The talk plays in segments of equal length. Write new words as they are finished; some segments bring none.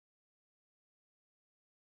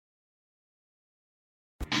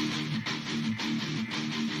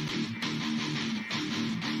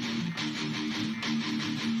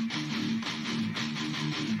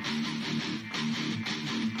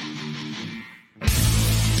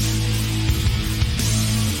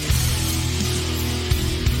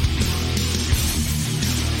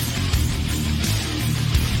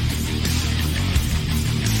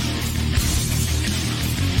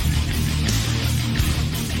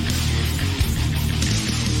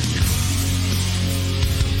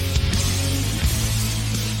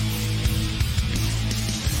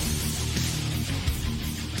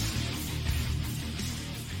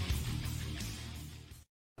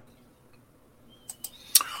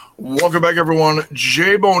Welcome back, everyone.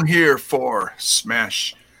 J-Bone here for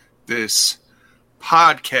Smash This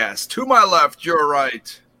Podcast. To my left, your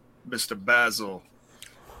right, Mr. Basil.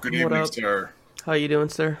 Good What evening, up? sir. How you doing,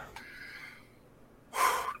 sir?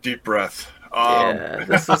 Deep breath. Yeah,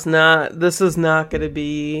 this is not gonna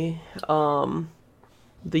be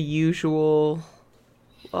the usual.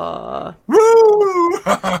 Woo!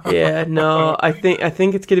 Yeah, no, I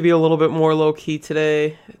think it's gonna be a little bit more low key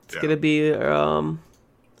today. It's Yeah. gonna be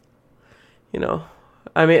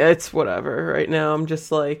I mean, it's whatever. Right now, I'm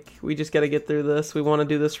just like, we just gotta get through this. We want to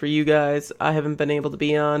do this for you guys. I haven't been able to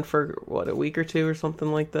be on for a week or two or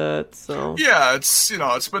something like that. So Yeah,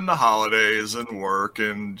 it's been the holidays and work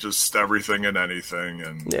and just everything and anything,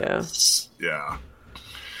 and yeah. yeah.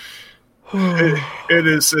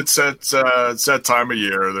 It's that time of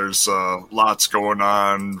year. There's lots going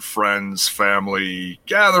on, friends, family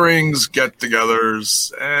gatherings,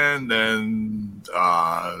 get-togethers, and then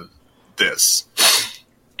this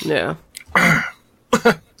Yeah.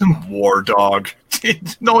 War Dog.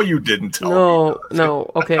 No, you didn't tell me.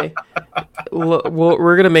 No. Okay.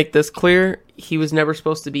 We're gonna make this clear. He was never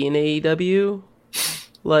supposed to be in AEW.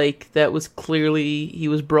 Like, that was clearly, he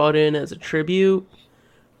was brought in as a tribute.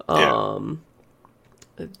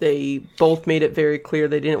 They both made it very clear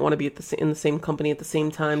they didn't want to be in the same company at the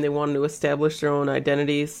same time. They wanted to establish their own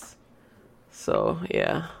identities. So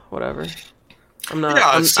yeah, whatever. I'm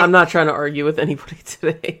not trying to argue with anybody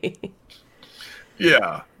today.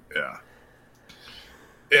 Yeah.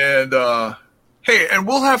 And hey, and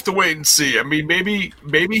we'll have to wait and see. I mean, maybe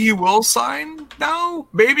he will sign now.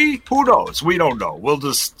 Maybe, who knows? We don't know. We'll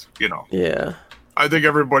just, Yeah. I think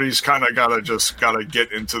everybody's kind of got to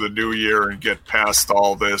get into the new year and get past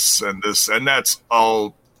all this, and that's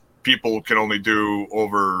all people can only do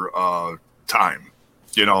over time.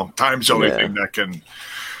 Time's the only thing that can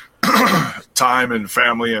time and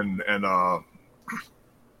family and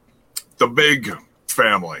the big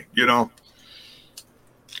family,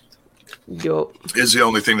 Yup. is the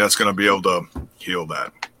only thing that's going to be able to heal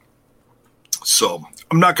that. So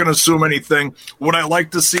I'm not going to assume anything. Would I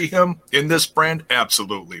like to see him in this brand?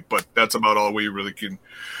 Absolutely. But that's about all we really can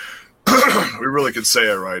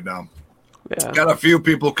say it right now. Yeah. Got a few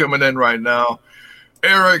people coming in right now.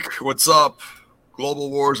 Eric, what's up?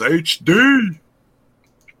 Global Wars HD.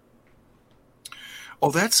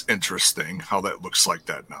 Oh, that's interesting how that looks like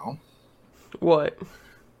that now. What?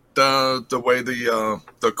 The way the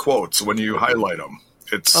quotes, when you highlight them.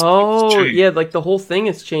 It's changed. Yeah, like the whole thing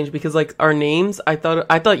has changed because like our names, I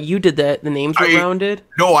thought you did that. The names were rounded.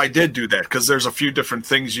 No, I did do that because there's a few different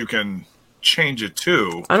things you can change it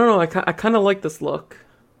to. I don't know. I kind of like this look.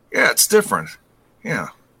 Yeah, it's different. Yeah,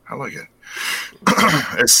 I like it.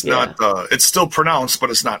 It's not. It's still pronounced, but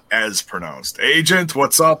it's not as pronounced. Agent,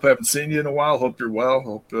 what's up? Haven't seen you in a while. Hope you're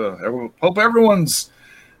well. Hope everyone's.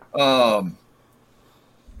 Holidays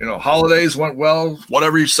went well.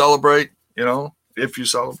 Whatever you celebrate, if you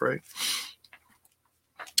celebrate.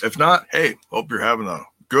 If not, hey, hope you're having a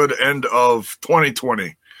good end of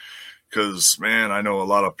 2020. Because, man, I know a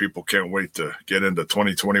lot of people can't wait to get into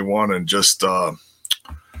 2021 and just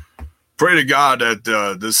pray to God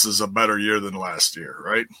that this is a better year than last year,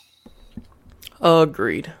 right?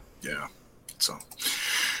 Agreed. Yeah. So,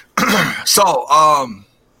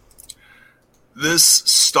 this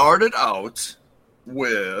started out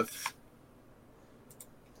with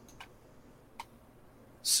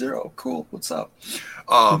Zero. Cool. What's up?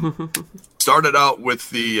 Started out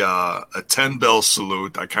with a 10-bell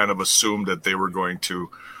salute. I kind of assumed that they were going to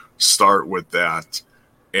start with that,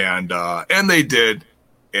 and they did.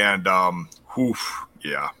 And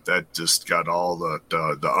that just got all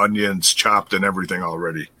the onions chopped and everything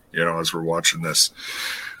already. As we're watching this,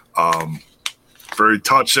 very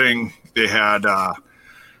touching. They had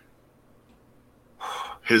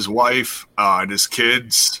his wife and his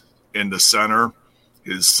kids in the center.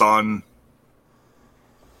 His son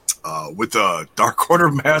with the Dark Order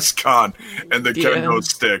mask on and the kendo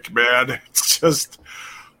stick. Man, it's just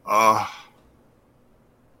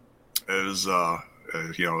there's a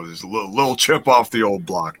little chip off the old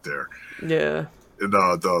block there. Yeah.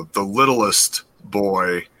 The littlest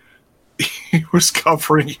boy, he was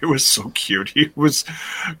so cute. He was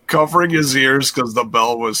covering his ears because the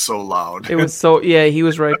bell was so loud. It was so, yeah, he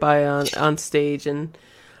was right by on stage, and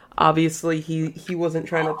obviously he wasn't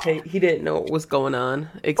trying to pay, he didn't know what was going on.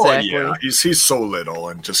 Exactly. Oh, yeah, he's so little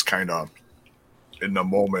and just kind of in the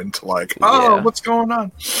moment, like, what's going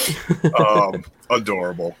on?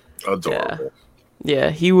 Adorable.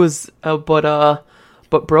 Yeah, he was,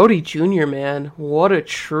 but Brody Jr., man, what a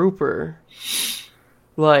trooper.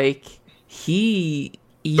 Like, you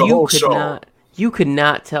you could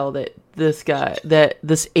not tell that this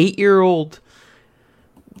 8-year-old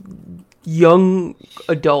young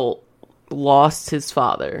adult lost his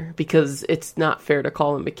father, because it's not fair to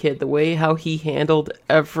call him a kid. The way how he handled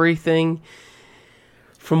everything,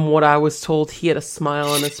 from what I was told, he had a smile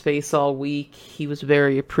on his face all week. He was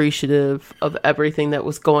very appreciative of everything that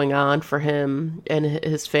was going on for him and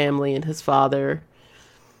his family and his father.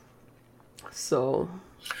 So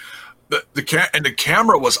the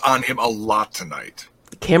camera was on him a lot tonight.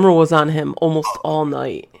 The camera was on him almost all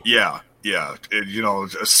night. Yeah.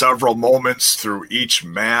 Several moments through each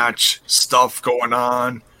match, stuff going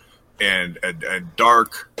on, and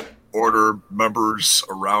Dark Order members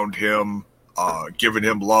around him, giving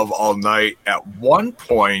him love all night. At one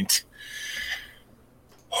point,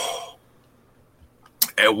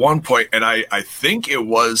 and I think it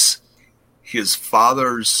was his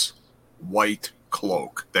father's white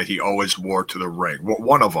cloak that he always wore to the ring.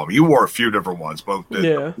 One of them. He wore a few different ones, but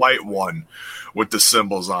the white one with the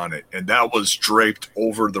symbols on it. And that was draped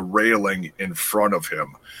over the railing in front of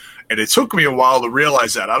him. And it took me a while to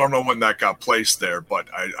realize that. I don't know when that got placed there, but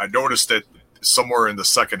I noticed it somewhere in the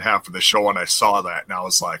second half of the show, and I saw that, and I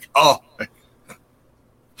was like, oh.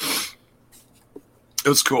 It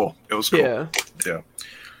was cool. Yeah.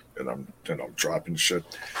 And I'm dropping shit.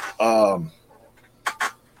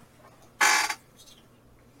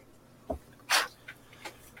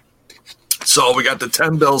 So we got the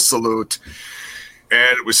 10-bell salute,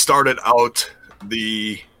 and we started out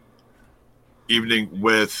the evening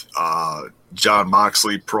with Jon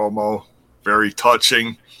Moxley promo, very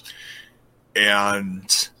touching,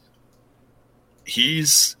 and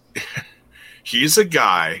he's a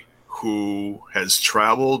guy who has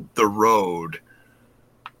traveled the road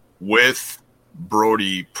with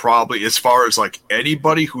Brody, probably as far as like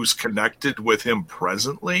anybody who's connected with him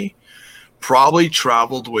presently, probably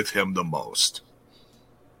traveled with him the most.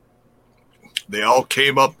 They all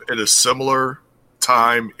came up at a similar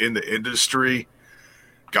time in the industry,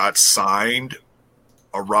 got signed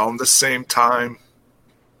around the same time,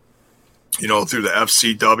 through the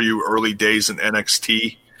FCW early days in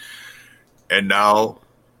NXT, and now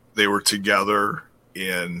they were together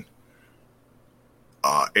in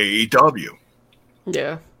AEW.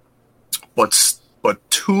 Yeah. But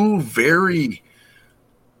two very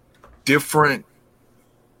different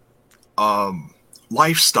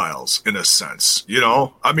lifestyles in a sense,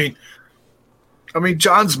 I mean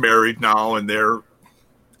John's married now and they're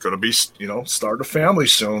going to be, start a family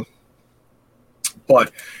soon,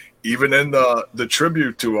 but even in the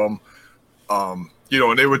tribute to him, and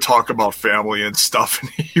they would talk about family and stuff, and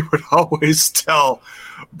he would always tell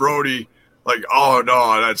Brody, like, oh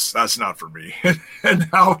no, that's not for me. and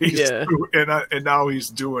now he's and now he's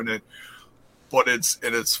doing it. But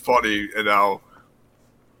it's funny, now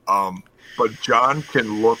but John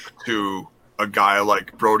can look to a guy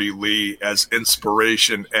like Brody Lee as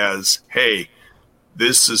inspiration, as, hey,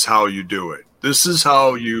 this is how you do it. This is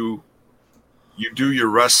how you do your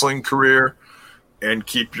wrestling career and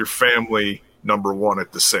keep your family number one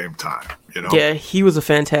at the same time, Yeah, he was a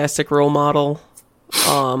fantastic role model.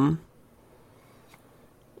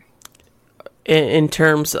 In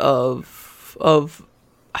terms of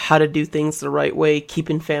how to do things the right way,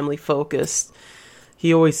 keeping family focused.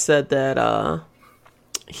 He always said that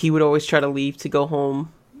he would always try to leave to go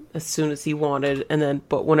home as soon as he wanted,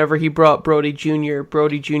 but whenever he brought Brody Jr.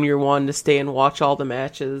 wanted to stay and watch all the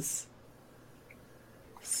matches.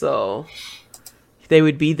 So they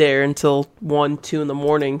would be there until 1, 2 in the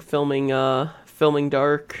morning filming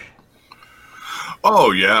Dark.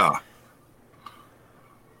 Oh yeah.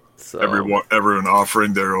 So everyone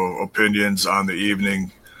offering their opinions on the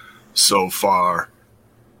evening so far.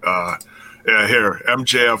 Here,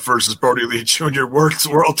 MJF versus Brody Lee Jr.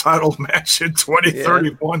 World title match in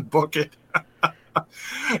 2031. Yeah. Book it.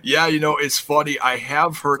 Yeah, it's funny. I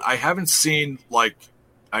haven't seen the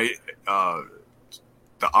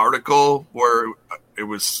article where it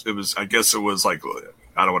was. I guess it was like,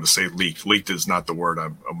 I don't want to say leaked. Leaked is not the word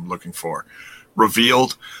I'm looking for.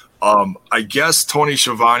 Revealed. I guess Tony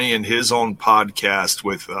Schiavone in his own podcast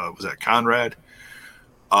with was that Conrad,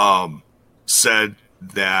 said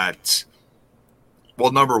that,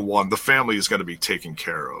 well, number one, the family is going to be taken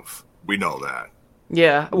care of. We know that.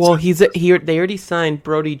 Yeah. Well, they already signed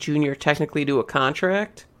Brody Jr. technically to a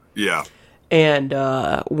contract. Yeah. And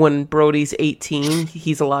when Brody's 18,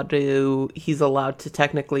 he's allowed to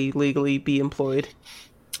technically legally be employed.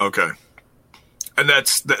 Okay. And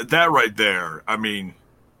that's that right there. I mean,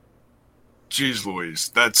 geez Louise,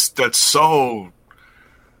 that's so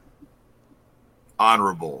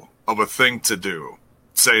honorable of a thing to do,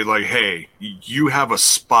 say like, hey, you have a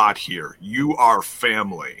spot here. You are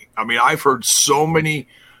family. I mean, I've heard so many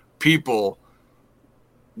people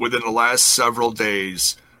within the last several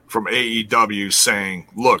days from AEW saying,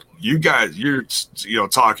 look, you guys, you're,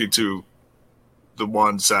 talking to the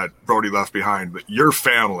ones that Brody left behind, but your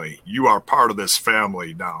family, you are part of this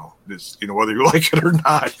family now. This, whether you like it or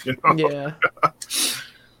not, Yeah.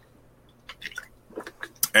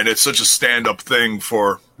 And it's such a stand-up thing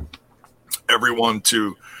for everyone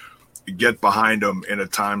to get behind them in a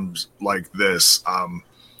times like this.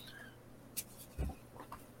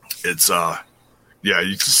 It's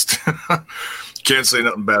you just can't say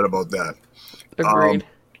nothing bad about that. Agreed.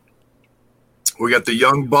 We got the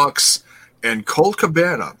Young Bucks and Colt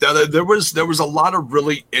Cabana. Now, there was a lot of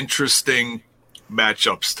really interesting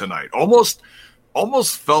matchups tonight. Almost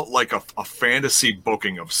felt like a fantasy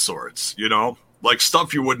booking of sorts, like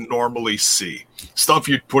stuff you wouldn't normally see, stuff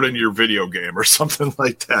you'd put in your video game or something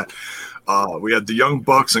like that. We had the Young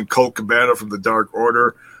Bucks and Colt Cabana from the Dark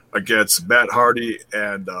Order against Matt Hardy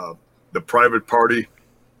and the Private Party.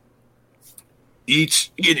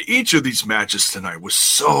 Each of these matches tonight was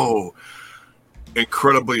so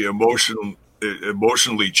incredibly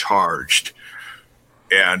emotionally charged,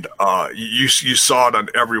 and you saw it on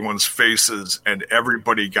everyone's faces, and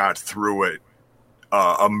everybody got through it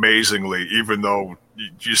amazingly, even though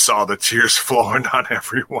you saw the tears flowing on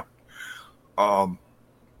everyone.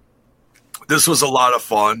 This was a lot of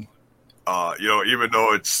fun, even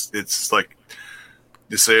though it's like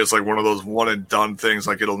you say, it's like one of those one and done things,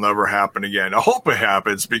 like it'll never happen again. I hope it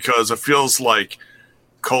happens, because it feels like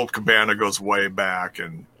Colt Cabana goes way back,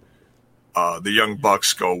 and the Young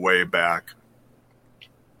Bucks go way back.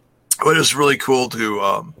 But it's really cool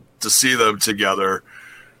to see them together,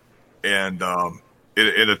 and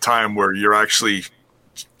in a time where you're actually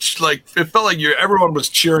like, it felt like everyone was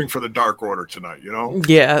cheering for the Dark Order tonight,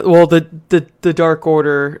 Yeah, well, the Dark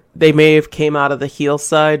Order, they may have came out of the heel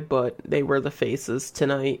side, but they were the faces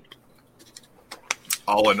tonight.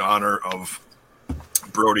 All in honor of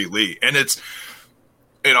Brody Lee. And it's,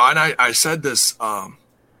 and I said this,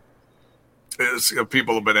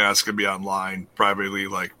 people have been asking me online privately,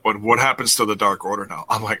 like, what happens to the Dark Order now?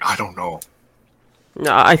 I'm like, I don't know.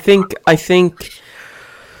 No, I think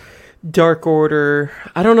Dark Order,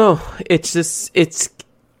 I don't know.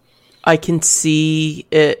 I can see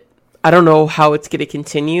it. I don't know how it's going to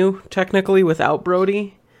continue technically without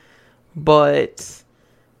Brody, but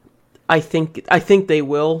I think they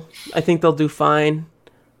will. I think they'll do fine.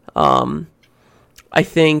 I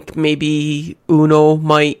think maybe Uno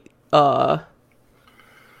might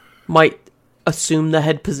assume the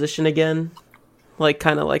head position again, like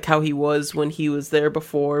kind of like how he was when he was there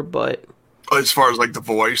before, but as far as like the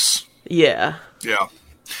voice. Yeah,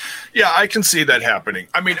 I can see that happening.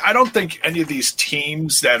 I mean, I don't think any of these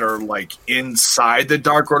teams that are like inside the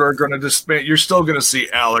Dark Order are going to disband. You're still going to see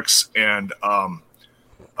Alex and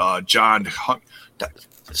John.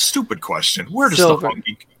 Stupid question. Where does Silver. the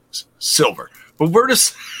Hungy Silver? But where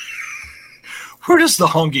does the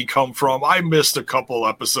Hungy come from? I missed a couple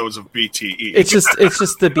episodes of BTE. It's just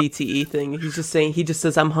the BTE thing. He just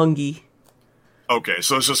says I'm hungry. Okay,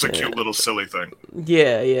 so it's just a cute little silly thing.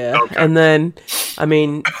 Yeah. Okay. And then, I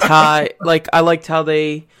mean, Ty, like, I liked how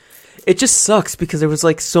it just sucks because there was,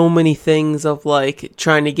 like, so many things of, like,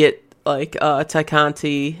 trying to get, like, Ty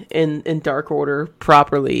Conti in Dark Order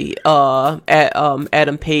properly,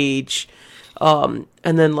 Adam Page, and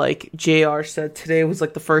then, like, JR said today was,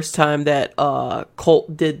 like, the first time that,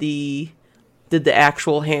 Colt did the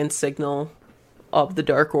actual hand signal of the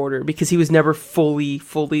Dark Order, because he was never fully,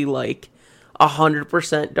 like,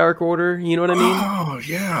 100% Dark Order, you know what I mean? Oh,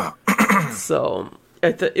 yeah. So,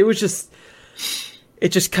 it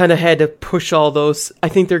just kind of had to push all those. I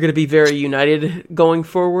think they're going to be very united going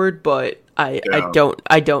forward, but I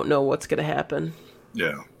don't know what's going to happen.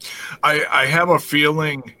 Yeah. I have a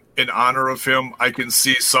feeling in honor of him, I can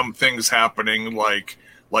see some things happening like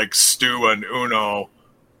Stu and Uno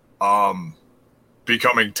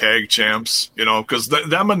becoming tag champs, because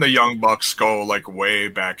them and the Young Bucks go like way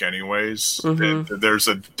back anyways. Mm-hmm. There's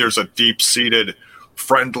a deep-seated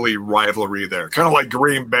friendly rivalry there, kind of like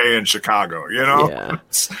Green Bay and Chicago, Yeah.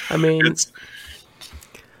 I mean,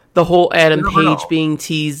 the whole Adam Page being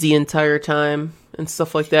teased the entire time and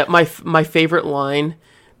stuff like that. My favorite line,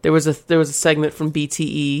 there was a segment from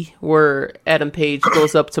BTE where Adam Page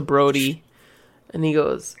goes up to Brody and he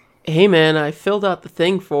goes, "Hey man, I filled out the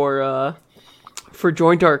thing for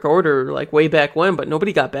Join Dark Order like way back when, but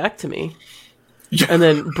nobody got back to me." Yeah. And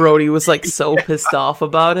then Brody was like so pissed off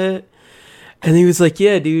about it. And he was like,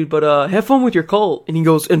 yeah, dude, but have fun with your cult. And he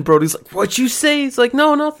goes, and Brody's like, what'd you say? He's like,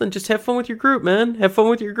 no, nothing. Just have fun with your group, man. Have fun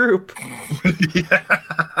with your group. Yeah.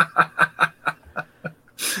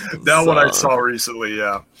 That one I saw recently,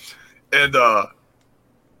 yeah. And the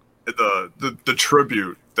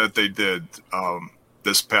tribute that they did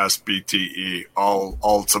this past BTE,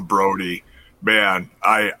 all to Brody. Man,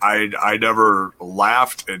 I never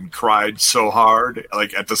laughed and cried so hard,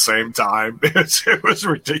 like at the same time. It was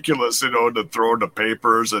ridiculous, to throw into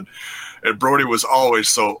papers, and Brody was always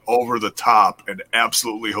so over the top and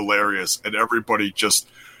absolutely hilarious, and everybody just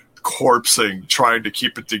corpsing, trying to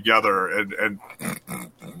keep it together, and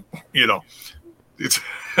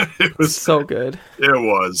it was so good. It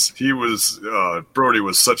was. Brody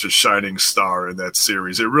was such a shining star in that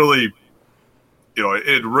series. It really.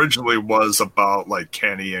 It originally was about like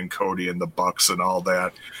Kenny and Cody and the Bucks and all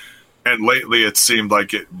that. And lately it seemed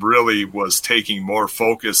like it really was taking more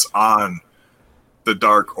focus on the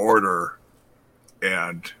Dark Order.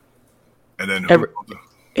 And then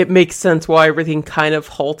it makes sense why everything kind of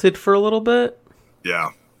halted for a little bit.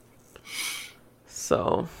 Yeah.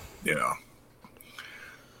 So. Yeah.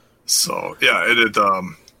 So, yeah,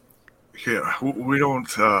 we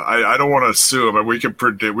don't, I don't want to assume, and we could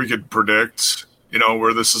predict,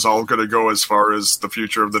 where this is all going to go as far as the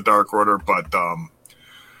future of the Dark Order, but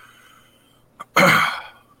well,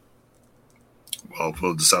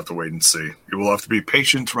 we'll just have to wait and see. You will have to be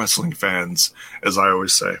patient wrestling fans, as I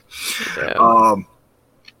always say. Yeah.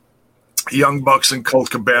 Young Bucks and Colt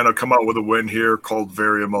Cabana come out with a win here. Colt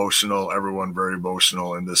very emotional. Everyone very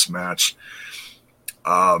emotional in this match.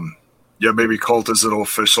 Yeah, maybe Colt is an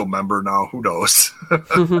official member now. Who knows?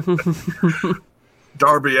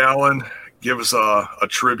 Darby Allin gives a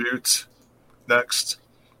tribute next,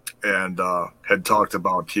 and had talked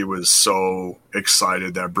about he was so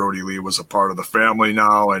excited that Brody Lee was a part of the family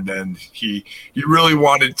now, and then he really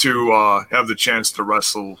wanted to have the chance to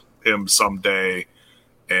wrestle him someday,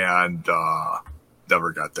 and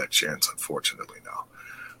never got that chance, unfortunately, now.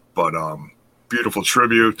 But beautiful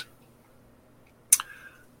tribute.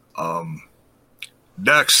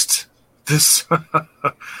 Next, this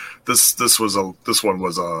this one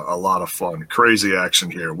was a lot of fun. Crazy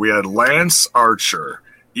action here. We had Lance Archer,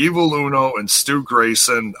 Evil Uno, and Stu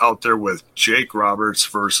Grayson out there with Jake Roberts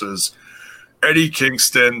versus Eddie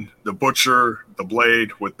Kingston, the Butcher, the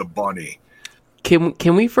Blade with the Bunny.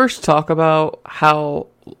 Can we first talk about how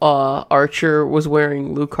Archer was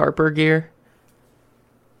wearing Luke Harper gear?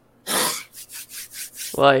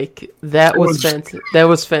 Like that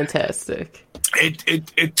was fantastic.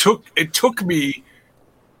 It took me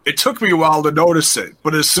a while to notice it,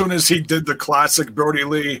 but as soon as he did the classic Brody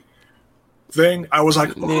Lee thing, I was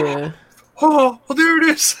like, yeah. Oh, there it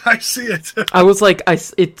is. I see it. I was like, I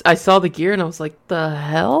saw the gear and I was like, the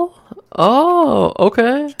hell? Oh,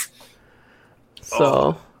 okay.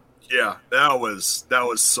 So, yeah, that was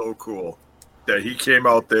so cool that he came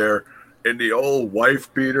out there in the old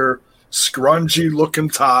wife beater, scrungy looking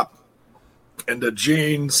top, and the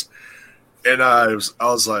jeans. And I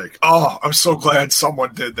was like, oh, I'm so glad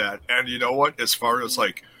someone did that. And you know what? As far as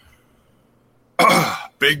like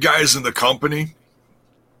big guys in the company,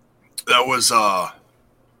 that was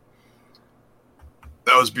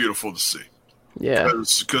beautiful to see. Yeah,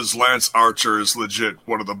 because Lance Archer is legit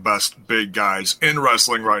one of the best big guys in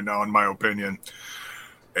wrestling right now, in my opinion.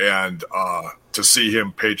 And to see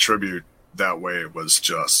him pay tribute that way was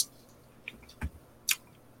just,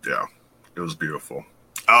 yeah, it was beautiful.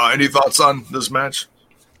 Any thoughts on this match?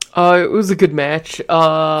 It was a good match.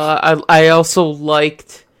 I also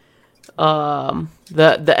liked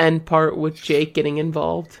the end part with Jake getting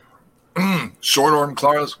involved. Short arm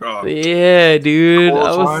claws. Yeah, dude.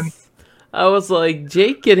 I was like,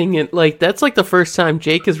 Jake getting it, like, that's like the first time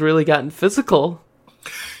Jake has really gotten physical.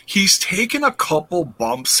 He's taken a couple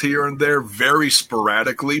bumps here and there very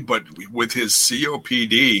sporadically, but with his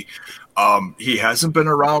COPD, he hasn't been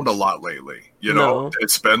around a lot lately. You know, no.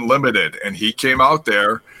 It's been limited, and he came out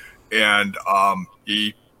there and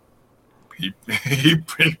he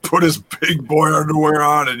put his big boy underwear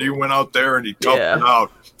on, and he went out there and he toughed it out.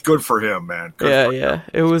 Good for him, man. Good for him.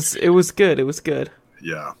 It was good. It was good.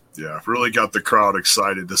 Yeah, really got the crowd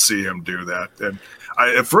excited to see him do that. And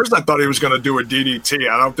at first I thought he was going to do a DDT.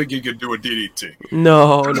 I don't think he could do a DDT.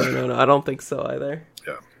 No. I don't think so either.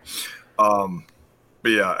 Yeah. But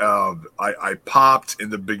yeah, I popped in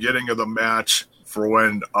the beginning of the match for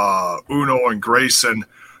when Uno and Grayson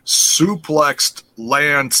suplexed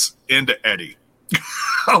Lance into Eddie.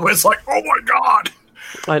 I was like, oh my God.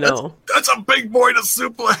 I know. That's a big boy to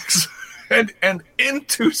suplex and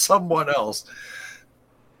into someone else.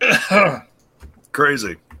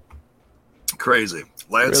 Crazy. Crazy.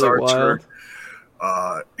 Lance really Archer,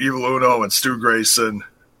 Evil Uno, and Stu Grayson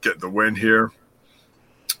getting the win here.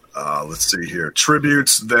 Let's see here.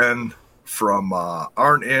 Tributes then from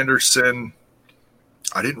Arn Anderson.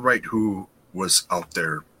 I didn't write who was out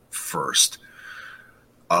there first.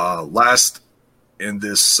 Last in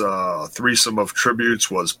this threesome of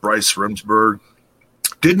tributes was Bryce Remsburg.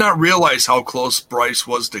 Did not realize how close Bryce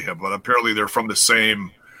was to him, but apparently they're from the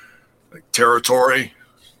same territory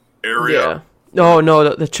area. Yeah. No,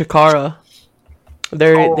 the Chikara.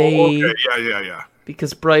 Okay. Yeah.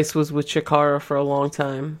 Because Bryce was with Chikara for a long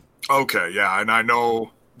time. Okay, yeah, and I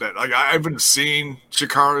know that I haven't seen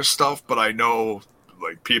Chikara stuff, but I know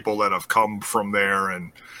like people that have come from there,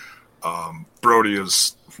 and Brody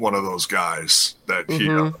is one of those guys that he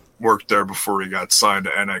worked there before he got signed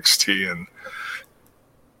to NXT and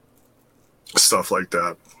stuff like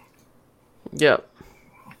that. Yep.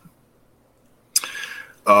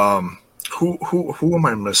 Who am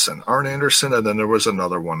I missing? Arn Anderson, and then there was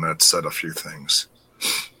another one that said a few things.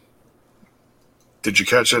 Did you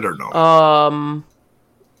catch it or no?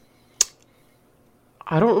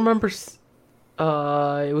 I don't remember.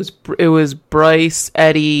 It was Bryce,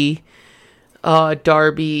 Eddie,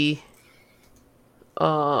 Darby.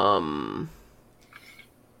 Oh,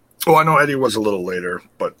 I know Eddie was a little later,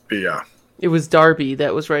 but yeah. It was Darby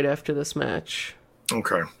that was right after this match.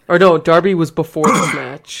 Okay. Or no, Darby was before this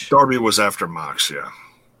match. Darby was after Mox, yeah.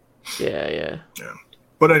 Yeah.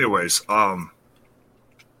 But anyways,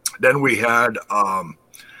 then we had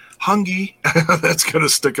Hungy. That's going to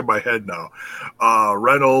stick in my head now.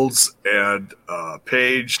 Reynolds and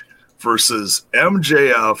Page versus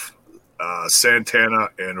MJF, Santana,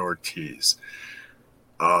 and Ortiz.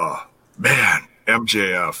 Man,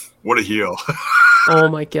 MJF, what a heel. Oh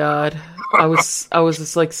my god. I was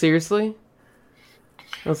just like, seriously?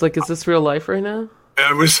 I was like, is this real life right now?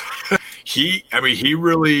 It was he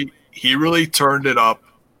really turned it up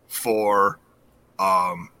for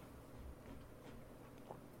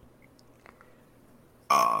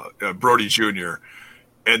Brody Jr.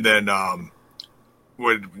 And then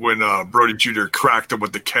when Brody Jr. cracked him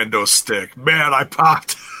with the kendo stick, man, I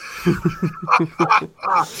popped.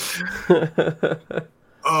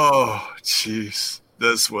 Oh, jeez.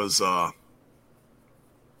 This was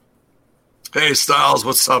Hey Styles,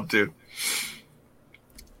 what's up, dude?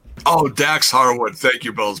 Oh, Dax Harwood. Thank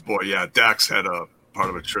you, Bell's boy. Yeah, Dax had a part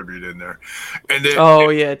of a tribute in there. And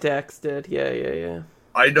then, Dax did. Yeah.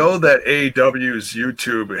 I know that AEW's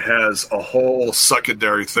YouTube has a whole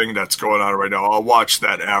secondary thing that's going on right now. I'll watch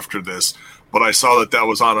that after this. But I saw that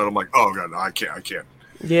was on, and I'm like, oh god, no, I can't.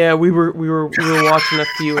 Yeah, we were watching a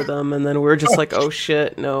few of them, and then we were just like, oh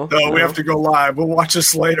shit, no. No, we have to go live. We'll watch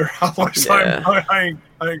this later. I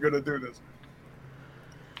ain't gonna do this.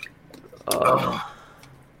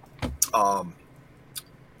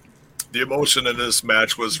 The emotion in this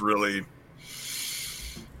match was really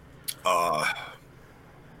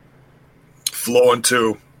flowing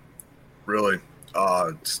too. Really,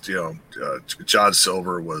 John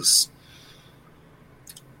Silver was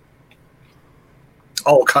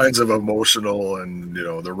all kinds of emotional, and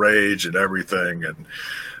the rage and everything, and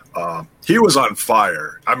he was on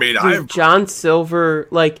fire. I mean, John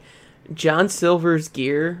Silver's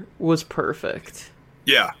gear was perfect.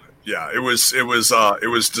 Yeah. It was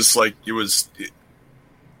just like it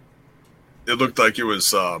looked like it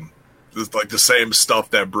was like the same stuff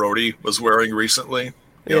that Brody was wearing recently.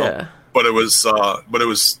 You know? But it was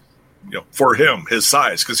for him, his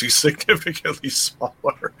size, because he's significantly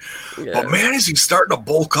smaller. Yeah. But man, is he starting to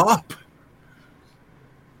bulk up?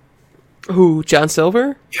 Who, John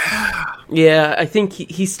Silver? Yeah. Yeah, I think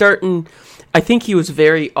he's starting. I think he was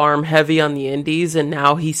very arm heavy on the indies, and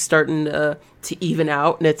now he's starting to even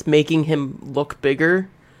out, and it's making him look bigger.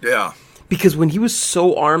 Yeah. Because when he was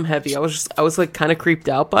so arm heavy, I was like kind of creeped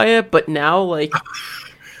out by it, but now like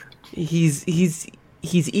he's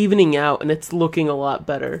evening out, and it's looking a lot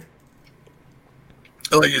better.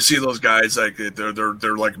 Like you see those guys, like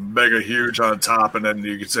they're like mega huge on top, and then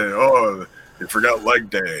you can say, "Oh, you forgot leg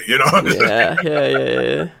day,"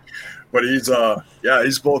 Yeah. But he's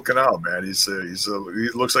bulking out, man. He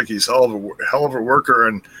looks like he's hell of a worker,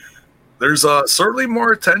 and there's certainly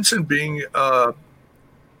more attention being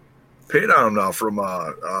paid on him now from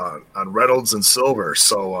on Reynolds and Silver.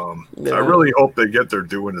 So I really hope they get their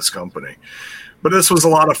due in this company. But this was a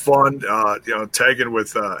lot of fun, tagging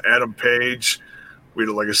with Adam Page.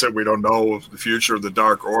 Like I said, we don't know the future of the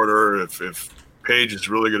Dark Order, if Page is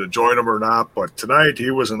really going to join them or not. But tonight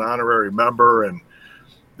he was an honorary member, and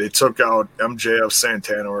they took out MJF,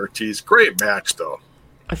 Santana, Ortiz. Great match, though.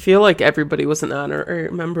 I feel like everybody was an honorary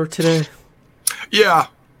member today. Yeah,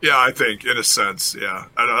 Yeah, I think in a sense, yeah.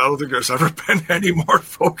 I don't think there's ever been any more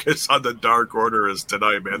focus on the Dark Order as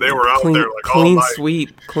tonight, man. They were out there like all night.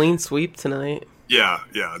 Clean sweep tonight. Yeah.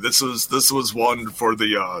 This was one for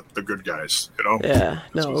the good guys, you know. Yeah,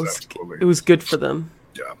 it was good for them.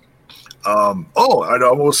 Yeah. I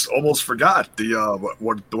almost forgot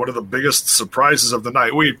one of the biggest surprises of the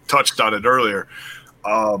night. We touched on it earlier.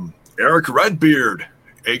 Eric Redbeard,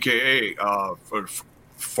 aka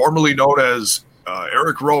formerly known as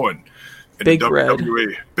Eric Rowan in Big WWE,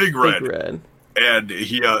 Red. Big Red, and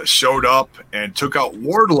he showed up and took out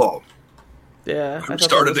Wardlow. Yeah, who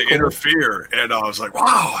started to interfere, and I was like,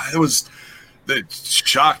 "Wow!" That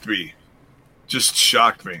shocked me, just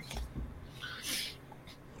shocked me.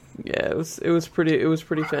 Yeah, it was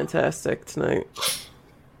pretty fantastic tonight.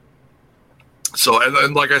 So,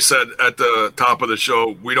 and like I said at the top of the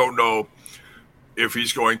show, we don't know if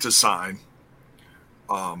he's going to sign.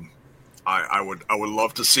 I would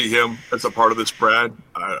love to see him as a part of this, Brad.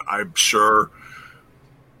 I'm sure.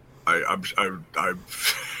 I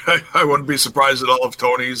wouldn't be surprised at all if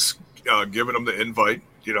Tony's giving him the invite.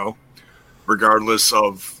 You know, regardless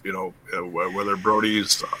of whether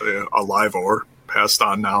Brody's alive or passed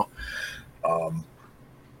on now.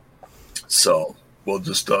 So we'll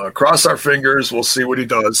just cross our fingers. We'll see what he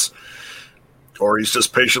does. Or he's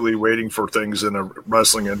just patiently waiting for things in the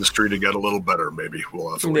wrestling industry to get a little better. Maybe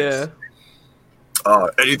we'll have to wait. Yeah.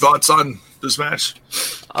 Any thoughts on this match?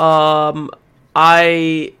 I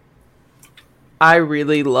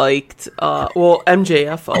really liked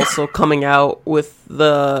MJF also coming out with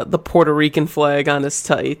the Puerto Rican flag on his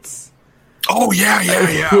tights. Oh yeah,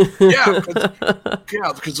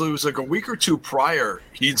 because it was like a week or two prior.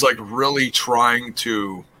 He's like really trying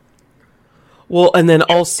to. Well, and then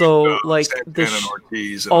also like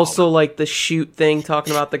the shoot thing,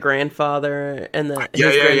 talking about the grandfather and the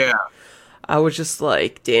I was just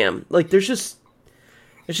like, damn, like there's just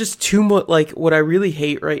too much. Like what I really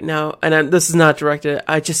hate right now, and this is not directed.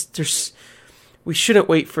 We shouldn't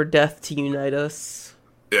wait for death to unite us.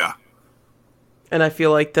 Yeah. And I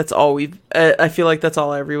feel like that's all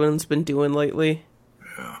everyone's been doing lately.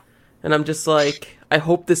 Yeah. And I'm just like, I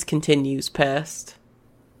hope this continues past,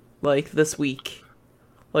 like, this week.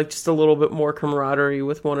 Like, just a little bit more camaraderie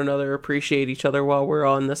with one another, appreciate each other while we're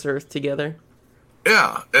on this earth together.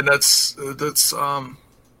 Yeah, and that's what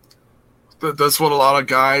a lot of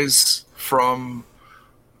guys from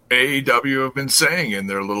AEW have been saying in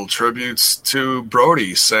their little tributes to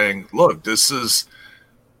Brody, saying, look, this is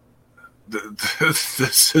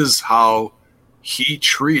how he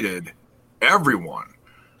treated everyone.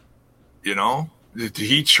 You know,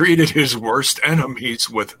 he treated his worst enemies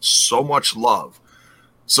with so much love.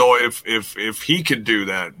 So if he can do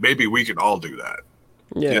that, maybe we can all do that.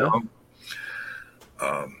 Yeah. You know?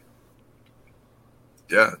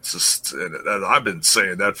 Yeah, it's just, and I've been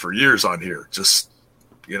saying that for years on here. Just,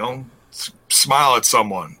 smile at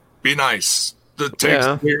someone, be nice. It takes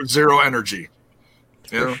zero energy.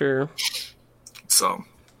 For sure. So,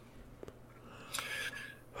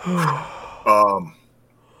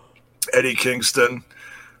 Eddie Kingston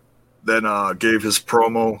then gave his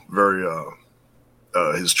promo,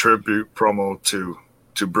 his tribute promo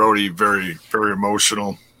to Brody, very, very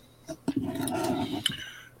emotional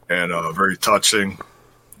and very touching.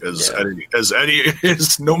 Eddie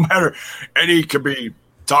is, no matter, Eddie could be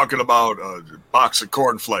talking about a box of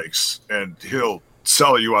cornflakes and he'll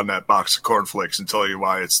sell you on that box of cornflakes and tell you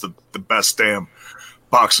why it's the best damn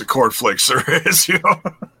box of cornflakes there is,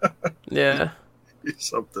 Yeah.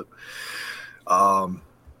 Something. And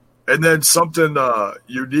then something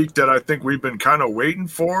unique that I think we've been kind of waiting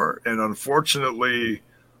for, and unfortunately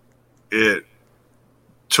it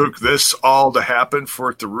took this all to happen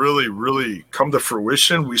for it to really, really come to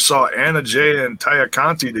fruition. We saw Anna Jay and Taya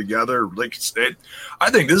Conti together.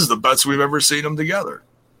 I think this is the best we've ever seen them together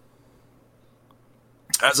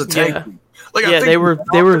as a tag team. They were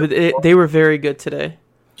very good today.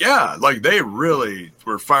 Yeah, like they really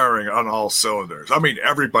were firing on all cylinders. I mean,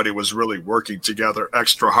 everybody was really working together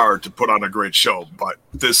extra hard to put on a great show, but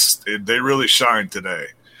they really shined today.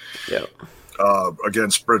 Yeah.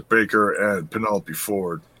 Against Britt Baker and Penelope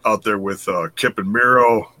Ford out there with Kip and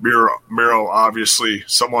Miro. Miro, obviously,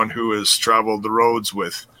 someone who has traveled the roads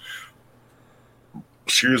with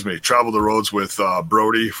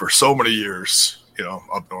Brody for so many years,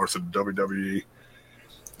 up north of WWE,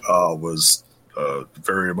 was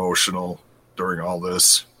very emotional during all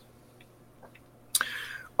this.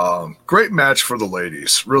 Great match for the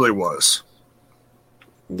ladies, really was.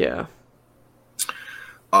 Yeah.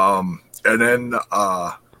 And then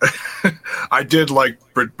I did like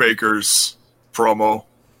Britt Baker's promo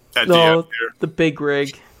at the end here. The big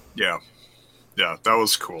rig. Yeah, that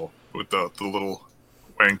was cool with the little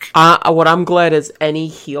wink. What I'm glad is any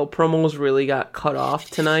heel promos really got cut off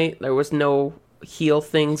tonight. There was no heel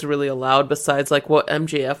things really allowed besides like what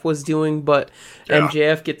MJF was doing, but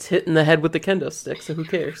MJF gets hit in the head with the kendo stick, so who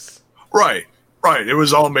cares? Right. It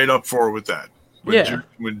was all made up for with that.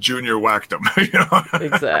 When Junior whacked him,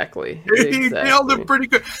 Exactly. He nailed it pretty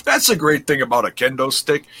good. That's a great thing about a kendo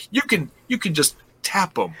stick. You can just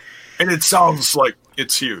tap them, and it sounds like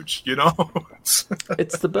it's huge.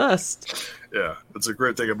 It's the best. Yeah, that's a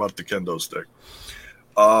great thing about the kendo stick.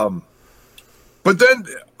 But then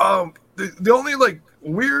the only like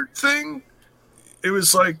weird thing, it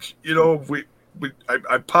was like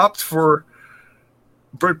I popped for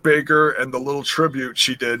Britt Baker and the little tribute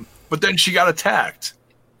she did, but then she got attacked.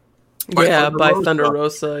 By Thunder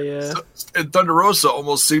Rosa, yeah. And Thunder Rosa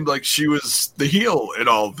almost seemed like she was the heel in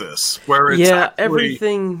all this. Where it's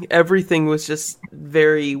everything was just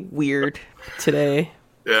very weird today.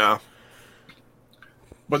 Yeah.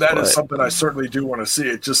 But is something I certainly do want to see.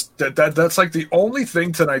 It just that's like the only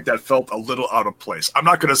thing tonight that felt a little out of place. I'm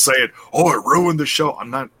not going to say it. Oh, it ruined the show.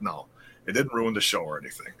 No, it didn't ruin the show or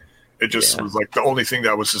anything. It just was like the only thing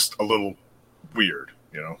that was just a little weird,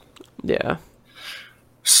 Yeah.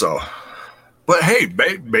 So, but hey,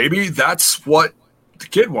 maybe that's what the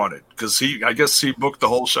kid wanted because I guess he booked the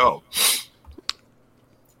whole show.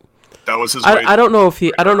 That was his. I don't know if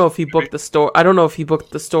he booked the story. I don't know if he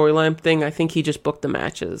booked the storyline thing. I think he just booked the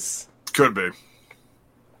matches. Could be.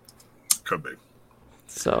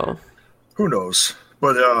 So, who knows?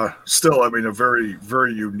 But still, I mean, a very,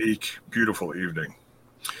 very unique, beautiful evening.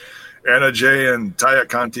 Anna Jay and Taya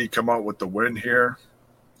Conti come out with the win here.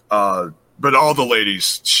 But all the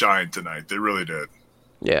ladies shined tonight. They really did.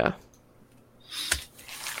 Yeah.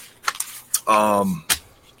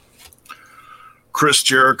 Chris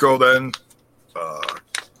Jericho then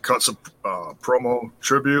cuts a promo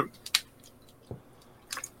tribute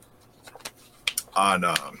on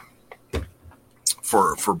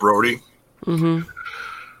for Brody. Mm-hmm.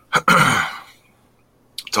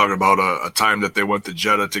 Talking about a time that they went to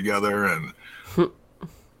Jeddah together and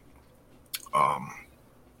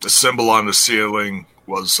the symbol on the ceiling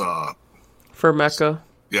was for Mecca.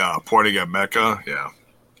 Yeah, pointing at Mecca. Yeah.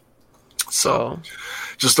 So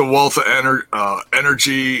just a wealth of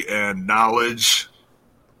energy and knowledge,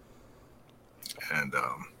 and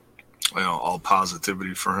all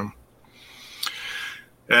positivity for him.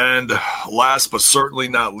 And last but certainly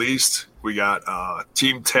not least, we got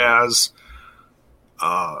Team Taz,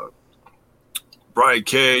 Brian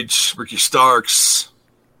Cage, Ricky Starks,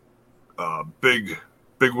 Big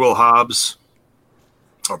Will Hobbs,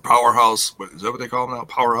 or Powerhouse. Is that what they call him now?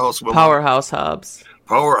 Powerhouse Will. Powerhouse Hobbs.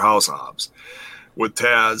 Powerhouse Hobbs with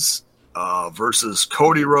Taz versus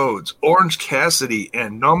Cody Rhodes, Orange Cassidy,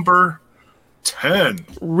 and number 10.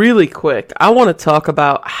 Really quick, I want to talk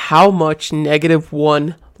about how much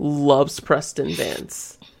 -1 loves Preston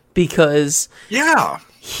Vance because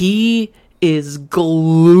he is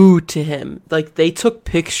glued to him. Like, they took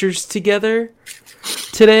pictures together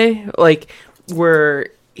today, like where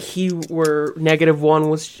 -1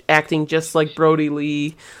 was acting just like Brody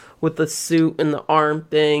Lee with the suit and the arm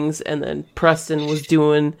things, and then Preston was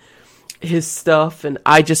doing his stuff, and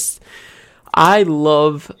I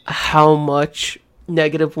love how much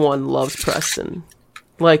 -1 loves Preston.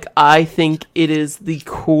 Like, I think it is the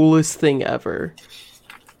coolest thing ever.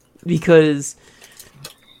 Because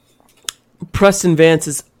Preston Vance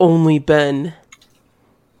has only been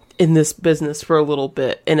in this business for a little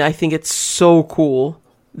bit, and I think it's so cool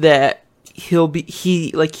that it's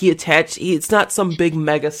not some big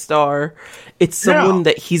mega star. It's someone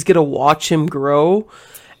that he's gonna watch him grow,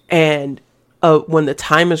 and when the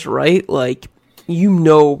time is right, like, you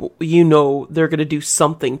know they're gonna do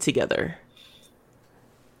something together.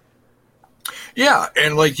 Yeah,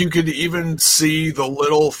 and like you could even see the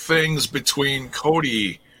little things between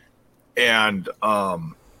Cody and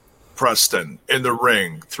Preston in the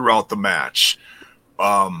ring throughout the match.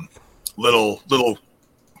 Little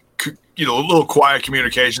quiet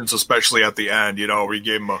communications, especially at the end. We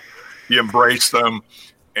gave him he embraced them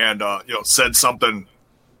and said something,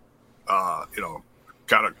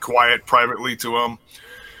 kind of quiet privately to him.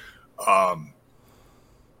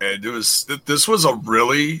 And this was a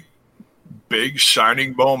really big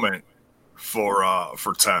shining moment for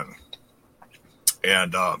 10,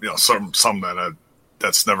 and some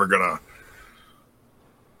that's never gonna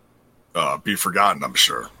be forgotten, I'm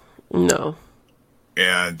sure. No.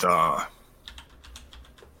 And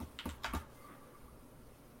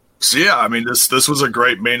so yeah, I mean, this was a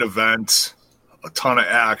great main event, a ton of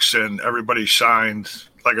action, everybody shined.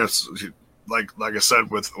 like I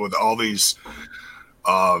said, with all these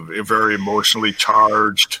very emotionally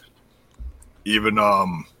charged, even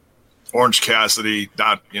Orange Cassidy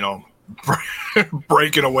not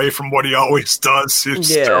breaking away from what he always does.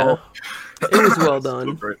 It was well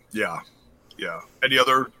done. Yeah. Any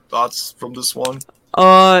other thoughts from this one?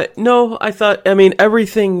 No,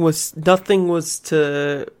 nothing was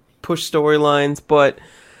to push storylines, but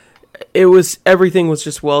everything was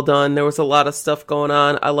just well done. There was a lot of stuff going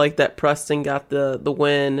on. I like that Preston got the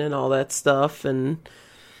win and all that stuff, and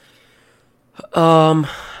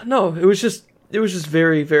no, it was just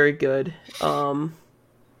very, very good. Oh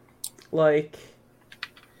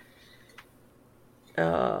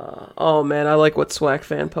man, I like what Swag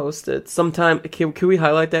Fan posted. Can we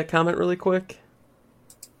highlight that comment really quick?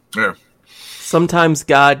 Yeah. Sometimes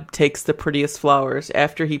God takes the prettiest flowers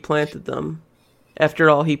after he planted them. After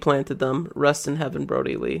all, he planted them. Rest in heaven,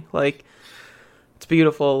 Brody Lee. It's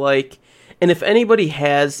beautiful. And if anybody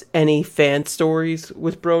has any fan stories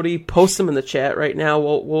with Brody, post them in the chat right now.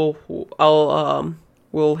 We'll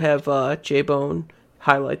have J-Bone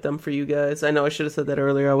highlight them for you guys. I know I should have said that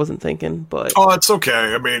earlier. I wasn't thinking, but it's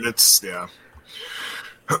okay. I mean, it's yeah.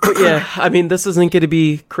 Yeah, I mean, this isn't going to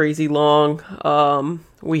be crazy long.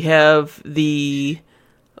 We have the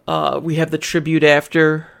tribute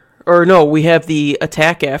after. Or no, we have the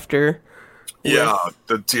attack after. Yeah,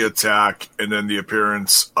 the attack, and then the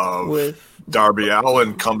appearance of Darby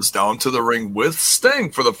Allin comes down to the ring with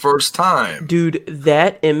Sting for the first time. Dude,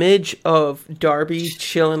 that image of Darby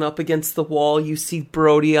chilling up against the wall, you see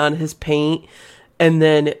Brody on his paint, and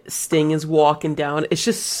then Sting is walking down. It's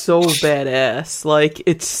just so badass.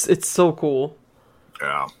 It's so cool.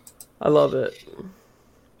 Yeah. I love it.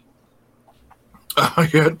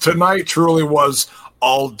 Yeah, tonight truly was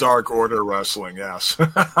all Dark Order wrestling, yes.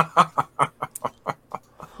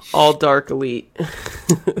 All Dark Elite.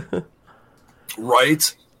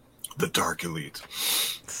 Right? The Dark Elite.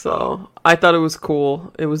 So, I thought it was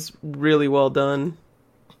cool. It was really well done.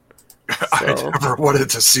 So. I never wanted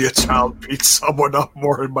to see a child beat someone up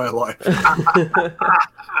more in my life.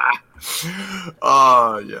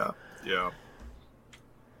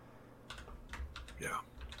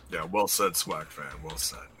 Yeah, well said, Swag Fan. Well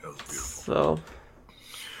said. That was beautiful.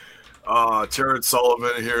 So, Terrence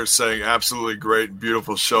Sullivan here saying, absolutely great,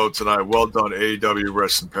 beautiful show tonight. Well done, AEW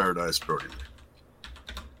Rest in Paradise, Brody.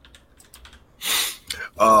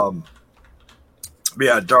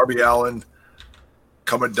 Darby Allin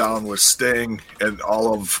coming down with Sting and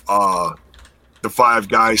all of the five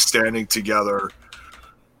guys standing together,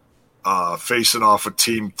 facing off a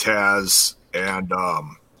Team Taz. And,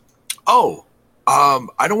 I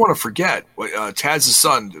don't want to forget Taz's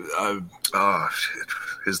son,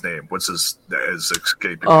 his name. What's his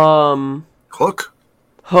escaping? Hook.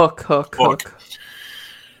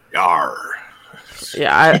 Yar.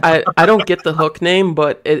 Yeah, I don't get the Hook name,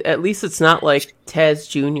 but at least it's not like Taz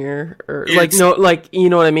Jr. or you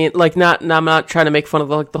know what I mean. I'm not trying to make fun of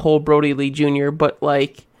the whole Brody Lee Jr., but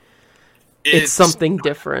it's something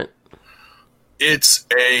different. It's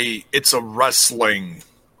a wrestling.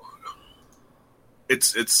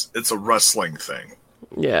 It's a wrestling thing.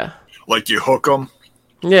 Yeah. Like you hook them.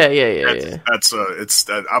 Yeah.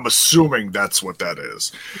 I'm assuming that's what that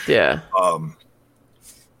is. Yeah.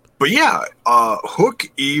 But yeah, Hook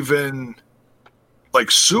even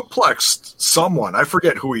suplexed someone. I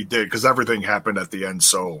forget who he did because everything happened at the end.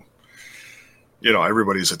 So,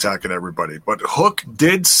 everybody's attacking everybody. But Hook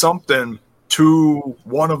did something to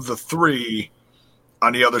one of the three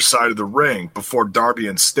on the other side of the ring before Darby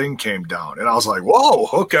and Sting came down. And I was like, whoa,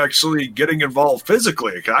 Hook actually getting involved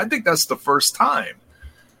physically. I think that's the first time.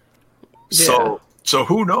 Yeah. So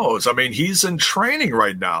who knows? I mean, he's in training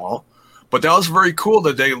right now, but that was very cool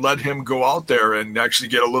that they let him go out there and actually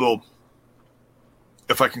get a little,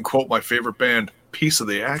 if I can quote my favorite band, piece of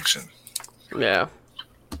the action. Yeah.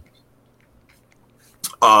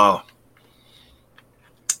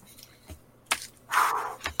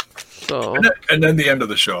 And then the end of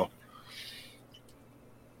the show.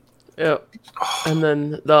 Yep. And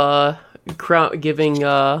then the crowd giving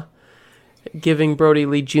Brody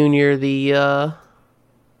Lee Jr. the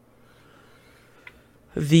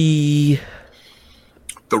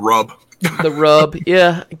rub. The rub,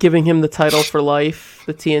 yeah, giving him the title for life,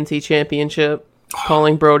 the TNT Championship,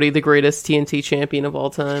 calling Brody the greatest TNT champion of all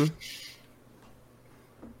time.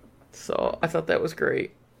 So I thought that was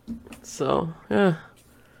great. So yeah.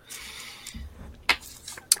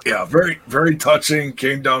 Yeah, very, very touching.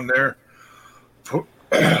 Came down there.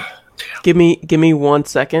 Give me 1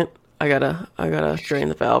 second. I gotta drain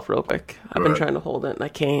the valve real quick. I've been trying to hold it and I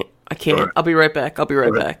can't. I'll be right back. Go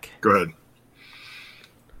ahead.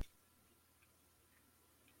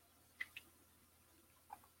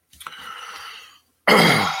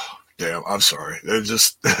 Damn, I'm sorry. It's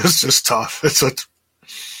just tough. It's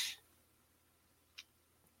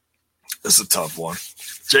a tough one.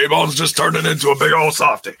 J-Bone's just turned it into a big old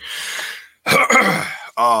softie.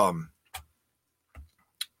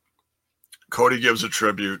 Cody gives a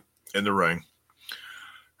tribute in the ring.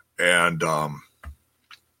 And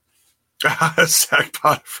Zach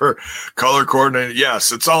Potiphar color coordinating.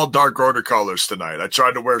 Yes, it's all Dark Order colors tonight. I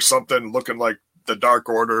tried to wear something looking like the Dark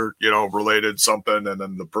Order, related something, and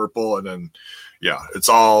then the purple, and then it's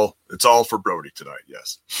all for Brody tonight.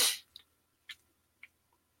 Yes.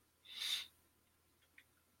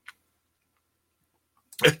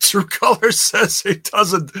 And True Color says he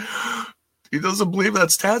doesn't believe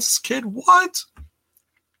that's Taz's kid. What?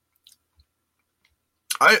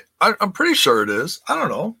 I'm pretty sure it is. I don't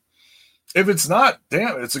know. If it's not,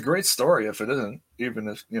 damn, it's a great story. If it isn't, even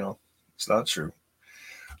if it's not true.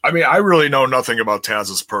 I mean, I really know nothing about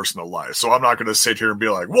Taz's personal life, so I'm not going to sit here and be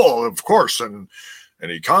like, well, of course, and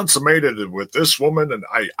he consummated it with this woman, and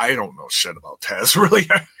I don't know shit about Taz, really,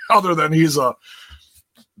 other than he's a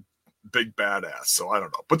big badass, so I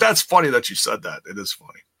don't know. But that's funny that you said that. It is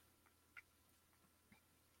funny.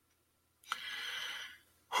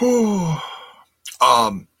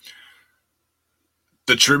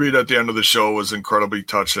 The tribute at the end of the show was incredibly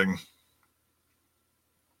touching.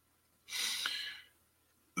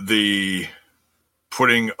 The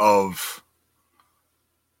putting of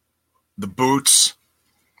the boots,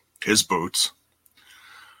 his boots,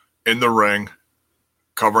 in the ring,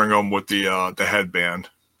 covering them with the headband,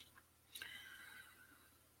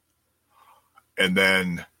 and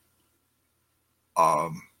then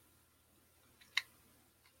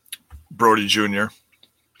Brody Jr.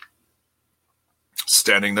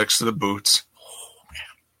 standing next to the boots.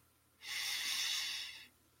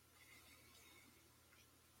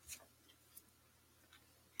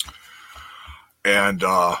 And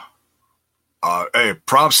hey,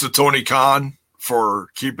 props to Tony Khan for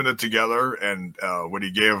keeping it together, and when he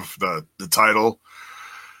gave the title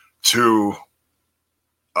to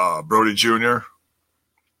Brody Jr.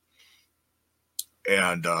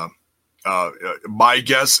 And my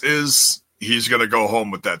guess is he's going to go home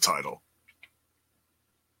with that title,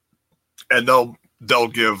 and they'll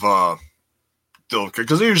give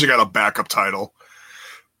because they usually got a backup title.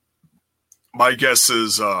 My guess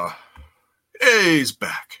is hey, he's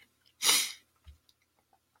back.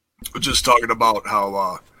 We're just talking about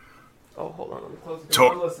how hold on, let me close the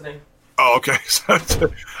door. I'm listening. Oh, okay.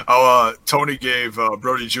 Tony gave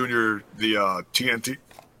Brody Jr. the TNT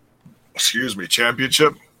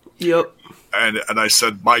championship. Yep. And I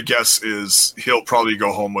said my guess is he'll probably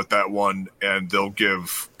go home with that one, and they'll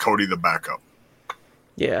give Cody the backup.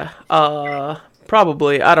 Yeah.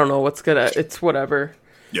 Probably. I don't know what's it's whatever.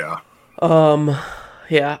 Yeah.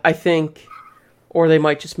 Yeah, I think, or they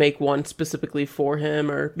might just make one specifically for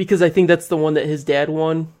him, or because I think that's the one that his dad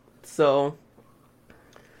won. So.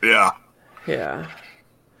 Yeah. Yeah.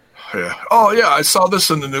 Yeah. Oh, yeah. I saw this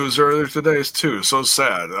in the news earlier today too. So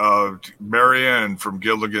sad. Marianne from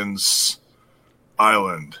Gilligan's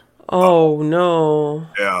Island. Oh no.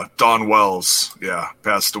 Yeah. Dawn Wells. Yeah.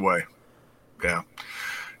 Passed away. Yeah.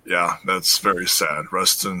 Yeah. That's very sad.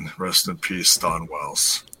 Rest in peace, Dawn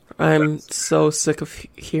Wells. I'm so sick of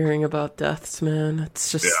hearing about deaths, man.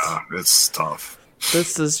 It's just... Yeah, it's tough.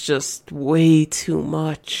 This is just way too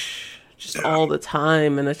much. Just all the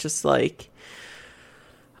time. And it's just like...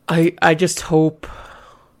 I just hope...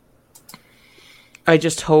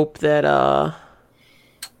 that,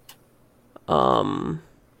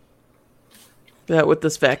 that with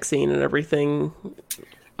this vaccine and everything,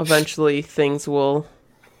 eventually things will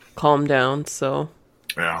calm down, so...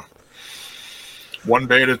 Yeah. One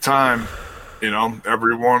day at a time,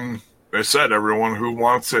 everyone who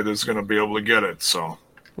wants it is going to be able to get it. So,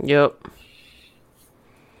 yep.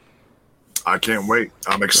 I can't wait.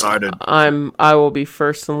 I'm excited. I will be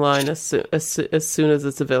first in line as soon as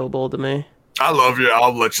it's available to me. I love you.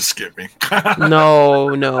 I'll let you skip me.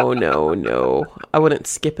 No. I wouldn't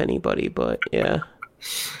skip anybody, but yeah.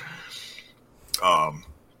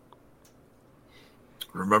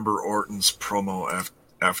 Remember Orton's promo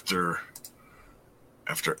after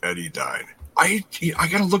Eddie died? I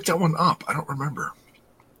gotta look that one up. I don't remember.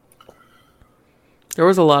 There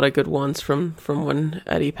was a lot of good ones from when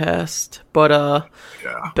Eddie passed, but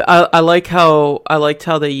yeah. But I liked how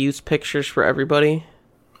they used pictures for everybody.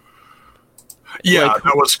 Yeah,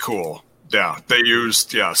 that was cool. Yeah, they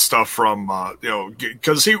used stuff from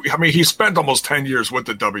because he spent almost 10 years with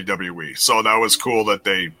the WWE, so that was cool that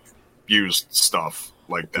they used stuff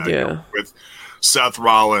like that. Yeah, with Seth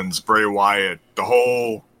Rollins, Bray Wyatt, the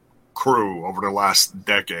whole crew over the last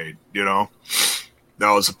decade,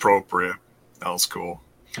 That was appropriate. That was cool.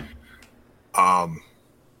 I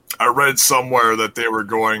read somewhere that they were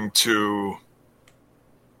going to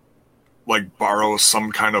like borrow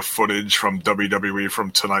some kind of footage from WWE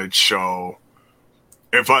from tonight's show.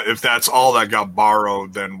 If that's all that got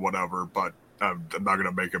borrowed, then whatever. But I'm not going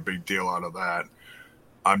to make a big deal out of that.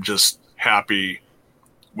 I'm just happy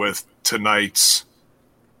with tonight's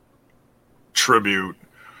tribute.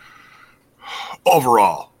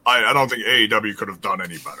 Overall, I don't think AEW could have done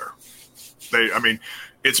any better.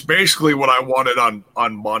 It's basically what I wanted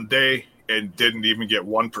on Monday and didn't even get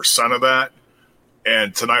 1% of that.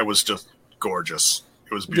 And tonight was just gorgeous.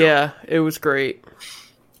 It was beautiful. Yeah, it was great.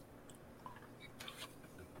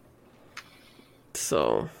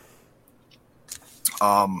 So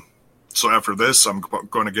after this, I'm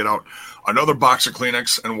going to get out another box of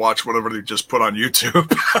Kleenex and watch whatever they just put on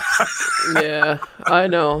YouTube. Yeah, I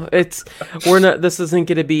know. This isn't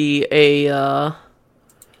going to be a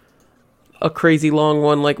crazy long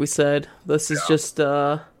one, like we said. This is just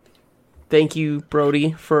thank you,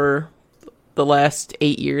 Brody, for the last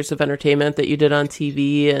 8 years of entertainment that you did on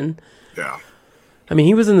TV. And yeah, I mean,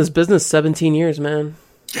 he was in this business 17 years, man.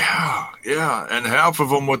 Yeah, and half of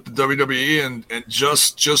them with the WWE, and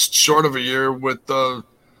just short of a year with AEW.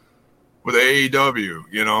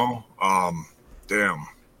 You know, damn,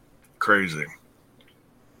 crazy.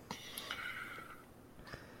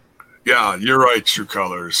 Yeah, you're right. True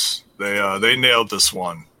Colors. They nailed this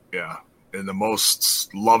one. Yeah, in the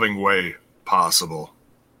most loving way possible.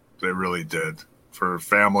 They really did for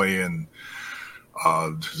family and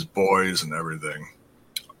his boys and everything.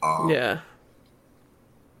 Yeah.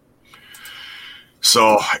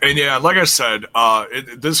 So, and yeah, like I said,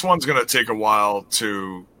 this one's going to take a while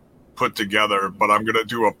to put together, but I'm going to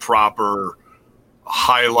do a proper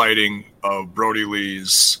highlighting of Brody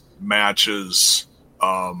Lee's matches,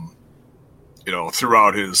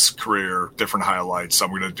 throughout his career, different highlights.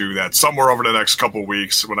 I'm going to do that somewhere over the next couple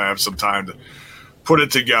weeks when I have some time to put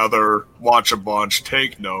it together, watch a bunch,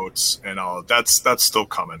 take notes, and that's still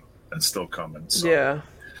coming. That's still coming. So. Yeah.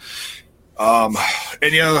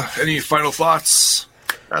 Any final thoughts?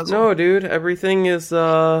 No, dude. Everything is.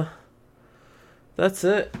 That's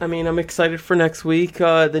it. I mean, I'm excited for next week.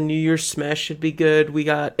 The New Year's Smash should be good. We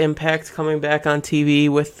got Impact coming back on TV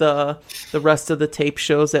with the rest of the tape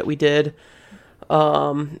shows that we did,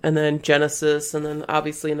 and then Genesis, and then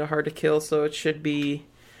obviously into Hard to Kill. So it should be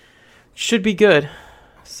good.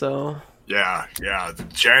 So yeah.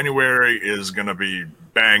 January is gonna be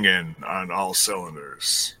banging on all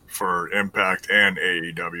cylinders for Impact and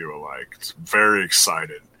AEW alike. It's very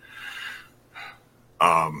excited.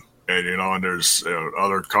 And there's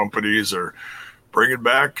other companies are bringing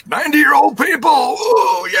back 90-year-old people.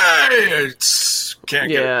 Ooh, yay! Can't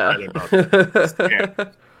get excited about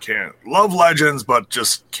that. Can't love legends, but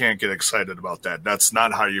just can't get excited about that. That's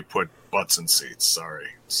not how you put butts in seats. Sorry.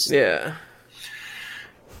 Yeah.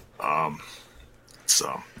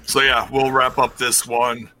 So yeah, we'll wrap up this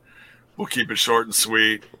one. We'll keep it short and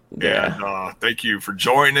sweet. Yeah. And thank you for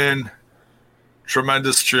joining.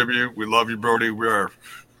 Tremendous tribute. We love you, Brody. We're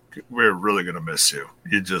really gonna miss you.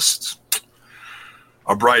 You're just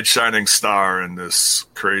a bright, shining star in this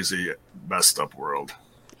crazy, messed up world.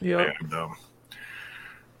 Yeah. And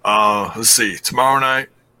let's see. Tomorrow night,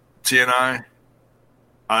 T and I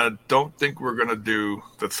don't think we're gonna do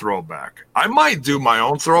the throwback. I might do my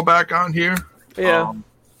own throwback on here. Yeah.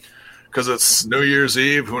 Because it's New Year's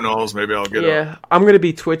Eve. Who knows? Maybe I'll get I'm going to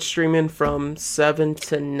be Twitch streaming from 7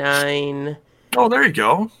 to 9. Oh, there you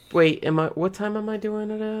go. Wait, what time am I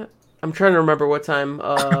doing it at? I'm trying to remember what time.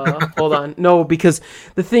 Hold on. No, because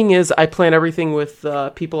the thing is, I plan everything with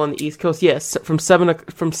people on the East Coast. Yes, from 7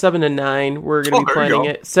 to 9, we're going to be planning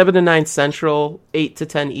it. 7 to 9 Central, 8 to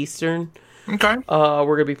 10 Eastern. Okay. We're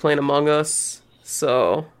going to be playing Among Us.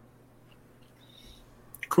 So.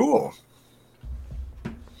 Cool.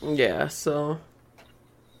 Yeah, so.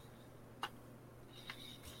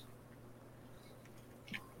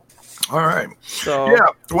 All right. So yeah,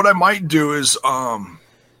 what I might do is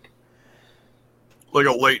like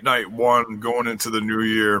a late night one going into the new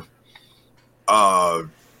year. I'll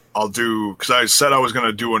do, because I said I was going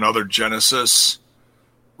to do another Genesis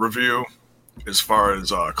review as far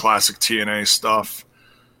as classic TNA stuff.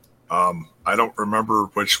 I don't remember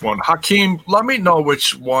which one. Hakeem, let me know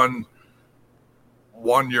which one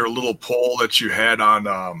won your little poll that you had on.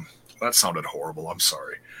 That sounded horrible. I'm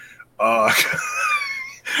sorry.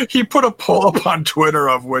 He put a poll up on Twitter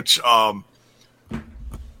of which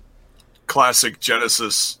classic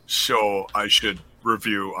Genesis show I should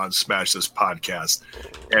review on Smash This Podcast,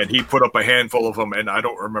 and he put up a handful of them, and I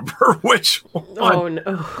don't remember which one. Oh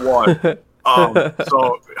no! One.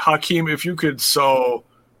 So Hakeem, if you could,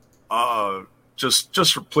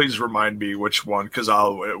 just please remind me which one, because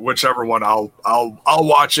whichever one I'll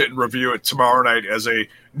watch it and review it tomorrow night as a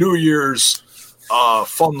New Year's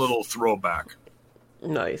fun little throwback.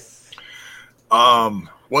 Nice.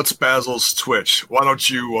 What's Basil's Twitch? Why don't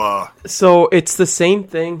you? So it's the same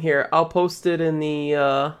thing here. I'll post it in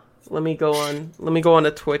the. Let me go on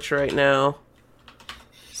to Twitch right now,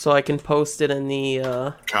 so I can post it in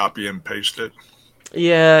the. Copy and paste it.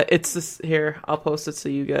 Yeah, it's this here. I'll post it so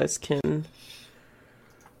you guys can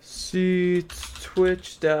see.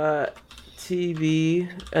 Twitch.tv,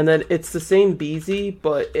 and then it's the same BZ,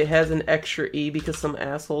 but it has an extra E because some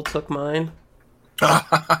asshole took mine.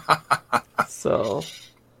 So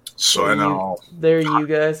now there you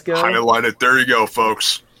guys go. Highlight it. There you go,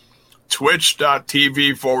 folks.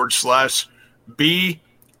 Twitch.tv/B/E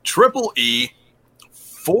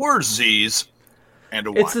 4 Z's and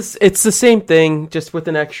a Y. It's the same thing, just with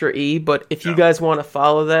an extra E, but if you guys want to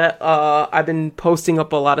follow that, I've been posting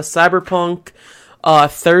up a lot of Cyberpunk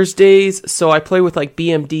Thursdays, so I play with like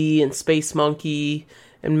BMD and Space Monkey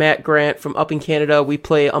and Matt Grant from up in Canada. We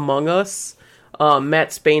play Among Us.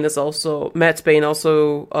 Matt Spain also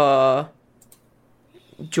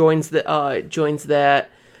joins that,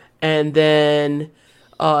 and then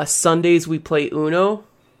Sundays we play Uno.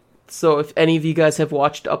 So if any of you guys have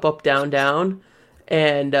watched Up Up Down Down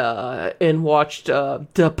and watched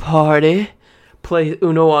The Party play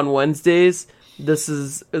Uno on Wednesdays, we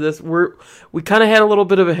kind of had a little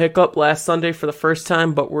bit of a hiccup last Sunday for the first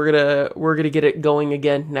time, but we're gonna get it going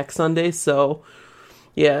again next Sunday. So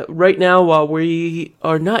yeah, right now while we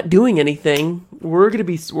are not doing anything,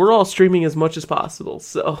 we're all streaming as much as possible.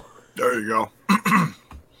 So there you go.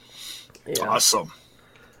 Yeah. Awesome.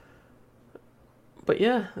 But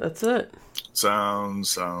yeah, that's it.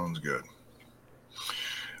 Sounds good.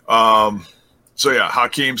 So yeah,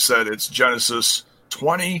 Hakeem said it's Genesis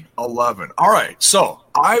 2011. All right, so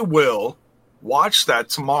I will watch that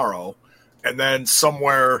tomorrow, and then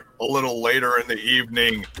somewhere a little later in the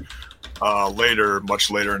evening,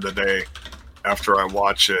 much later in the day, after I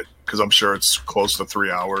watch it, because I'm sure it's close to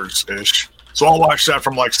 3 hours ish. So I'll watch that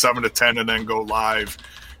from like 7 to 10, and then go live,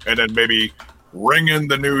 and then maybe ring in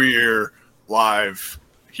the new year live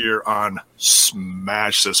here on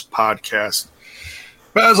Smash This Podcast.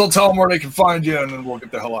 Basil, tell them where they can find you, and then we'll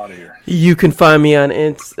get the hell out of here. You can find me on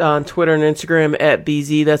Twitter and Instagram at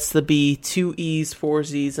BZ. That's the B, 2 E's, 4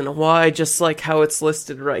 Z's, and a Y, just like how it's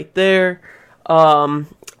listed right there.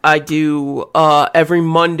 I do every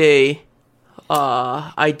Monday.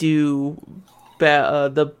 I do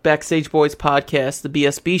the Backstage Boys podcast, the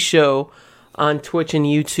BSB show, on Twitch and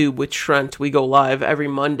YouTube with Trent. We go live every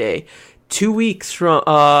Monday. 2 weeks from,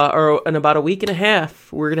 or in about a week and a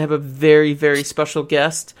half, we're gonna have a very, very special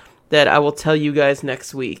guest that I will tell you guys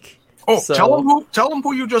next week. Oh, so, tell them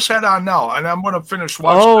who you just had on now, and I'm gonna finish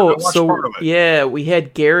watching. Part of it. Yeah, we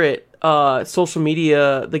had Garrett, social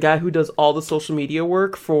media, the guy who does all the social media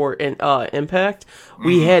work for Impact.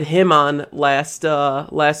 We had him on last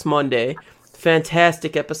Monday.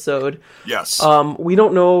 Fantastic episode. Yes. We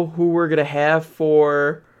don't know who we're gonna have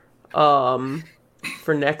for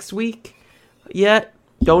next week yet.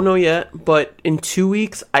 Don't know yet, but in 2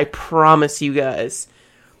 weeks, I promise you guys,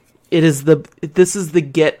 this is the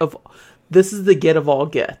get of all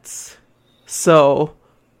gets. So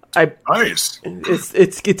nice.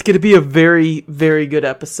 It's going to be a very, very good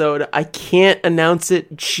episode. I can't announce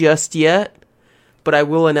it just yet, but I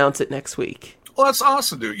will announce it next week. Well, that's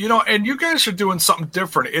awesome, dude. And you guys are doing something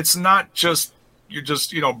different. It's not just you're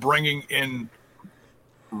just bringing in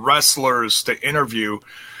wrestlers to interview.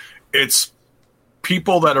 It's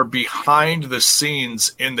people that are behind the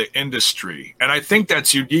scenes in the industry, and I think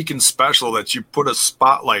that's unique and special that you put a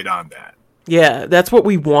spotlight on that. Yeah, that's what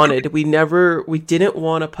we wanted. We didn't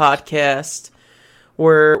want a podcast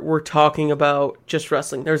where we're talking about just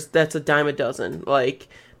wrestling. That's a dime a dozen. Like,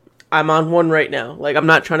 I'm on one right now. Like, I'm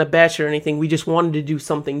not trying to bash or anything. We just wanted to do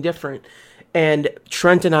something different. And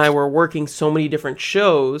Trent and I were working so many different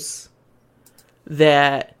shows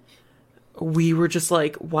that we were just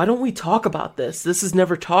like, why don't we talk about this? This is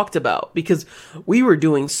never talked about, because we were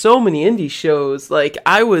doing so many indie shows. Like,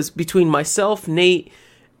 I was, between myself, Nate,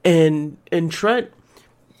 and Trent,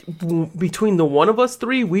 between the one of us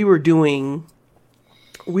three, we were doing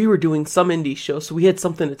some indie shows, so we had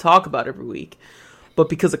something to talk about every week. But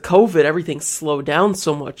because of COVID, everything slowed down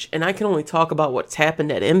so much, and I can only talk about what's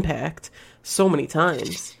happened at Impact so many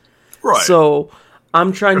times. Right. So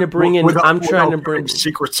I'm trying to bring in. I'm trying to bring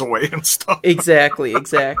secrets away and stuff. Exactly.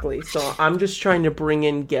 So I'm just trying to bring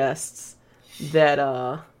in guests that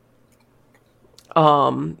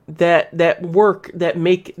that work that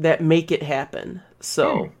make it happen.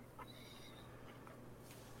 So.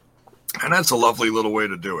 And that's a lovely little way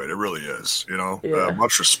to do it. It really is.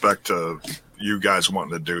 Much respect to you guys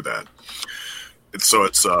wanting to do that.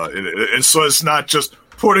 It's not just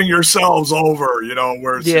putting yourselves over,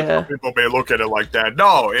 where some people may look at it like that.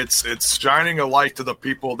 No, it's shining a light to the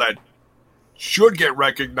people that should get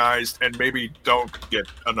recognized and maybe don't get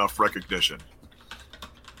enough recognition.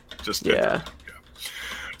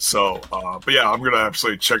 So, but yeah, I'm going to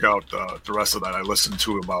absolutely check out the rest of that. I listened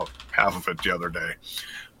to about half of it the other day.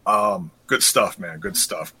 Good stuff, man. Good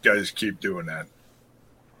stuff. Guys, keep doing that.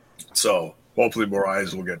 So hopefully more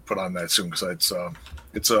eyes will get put on that soon, because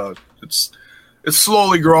it's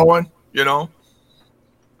slowly growing,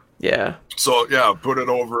 Yeah. So yeah, put it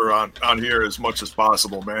over on here as much as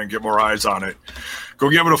possible, man. Get more eyes on it. Go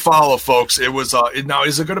give it a follow, folks. It was now,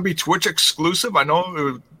 is it going to be Twitch exclusive? I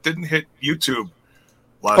know it didn't hit YouTube.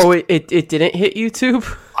 It didn't hit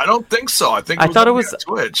YouTube? I don't think so. I thought it was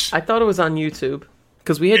Twitch. I thought it was on YouTube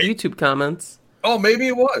because we had YouTube comments. Oh, maybe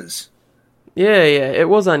it was. Yeah, it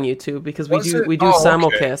was on YouTube because we do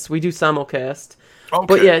simulcast. Okay. We do simulcast. Okay.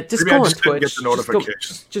 But yeah, just go on Twitch. Get the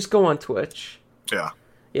notification. Just go on Twitch. Yeah.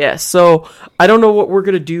 Yeah, so I don't know what we're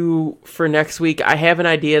going to do for next week. I have an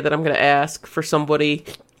idea that I'm going to ask for somebody,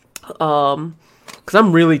 because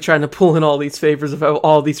I'm really trying to pull in all these favors of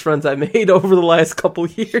all these friends I made over the last couple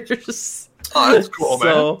years. Oh, that's cool,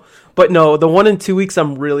 man. But no, the 1 in 2 weeks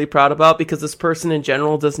I'm really proud about, because this person in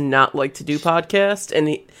general does not like to do podcasts,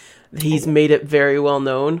 and he's made it very well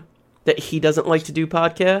known that he doesn't like to do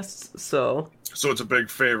podcasts, So it's a big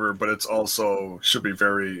favor, but it's also should be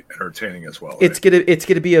very entertaining as well. Right? It's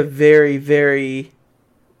gonna be a very, very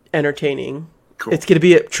entertaining. Cool. It's gonna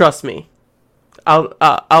be trust me.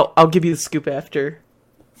 I'll give you the scoop after.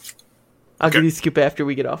 Give you the scoop after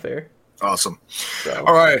we get off air. Awesome. So.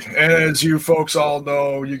 All right, and as you folks all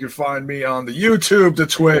know, you can find me on the YouTube, the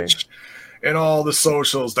Twitch, and all the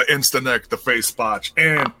socials, the Instanick, the Facebotch,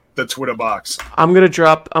 and the Twitter box. I'm gonna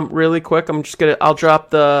drop really quick. I'll drop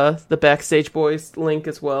the Backstage Boys link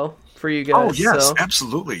as well for you guys. Oh yes,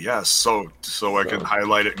 absolutely, yes. So I can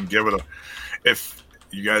highlight it and give it if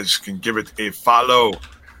you guys can give it a follow.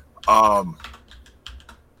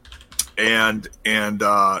 And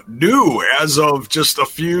new as of just a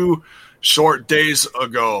few short days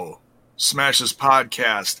ago, Smash's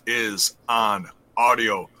podcast is on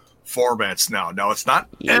audio formats now. Now it's not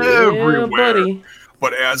everywhere. Buddy.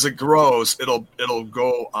 But as it grows, it'll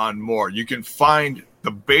go on more. You can find the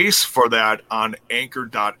base for that on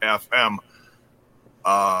anchor.fm,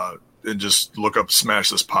 and just look up Smash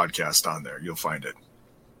This Podcast on there. You'll find it.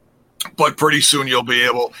 But pretty soon you'll be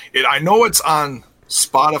able. I know it's on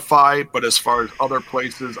Spotify, but as far as other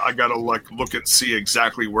places, I gotta look and see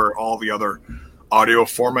exactly where all the other audio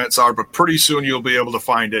formats are. But pretty soon you'll be able to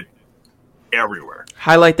find it everywhere.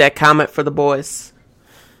 Highlight that comment for the boys.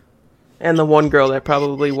 And the one girl that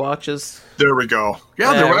probably watches. There we go.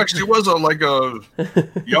 Yeah, there actually was a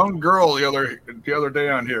young girl the other day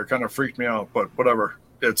on here. Kind of freaked me out, but whatever.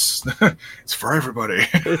 It's for everybody.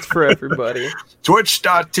 It's for everybody.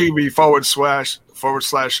 Twitch.tv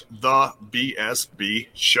 / the BSB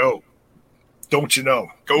show. Don't you know?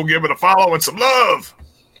 Go give it a follow and some love.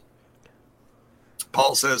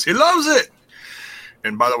 Paul says he loves it.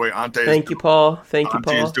 And by the way, Ante. Thank you, Paul.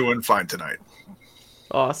 Ante is doing fine tonight.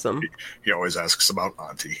 Awesome. He always asks about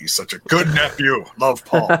Auntie. He's such a good nephew. Love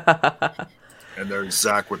Paul. And there's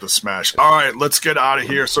Zach with the smash. All right, let's get out of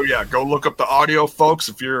here. So yeah, go look up the audio, folks.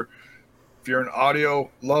 If you're an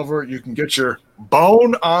audio lover, you can get your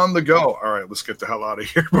bone on the go. All right, let's get the hell out of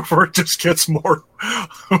here before it just gets more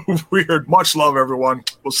weird. Much love, everyone.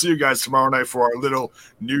 We'll see you guys tomorrow night for our little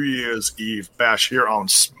New Year's Eve bash here on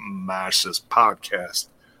Smash This Podcast.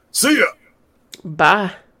 See ya.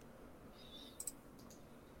 Bye.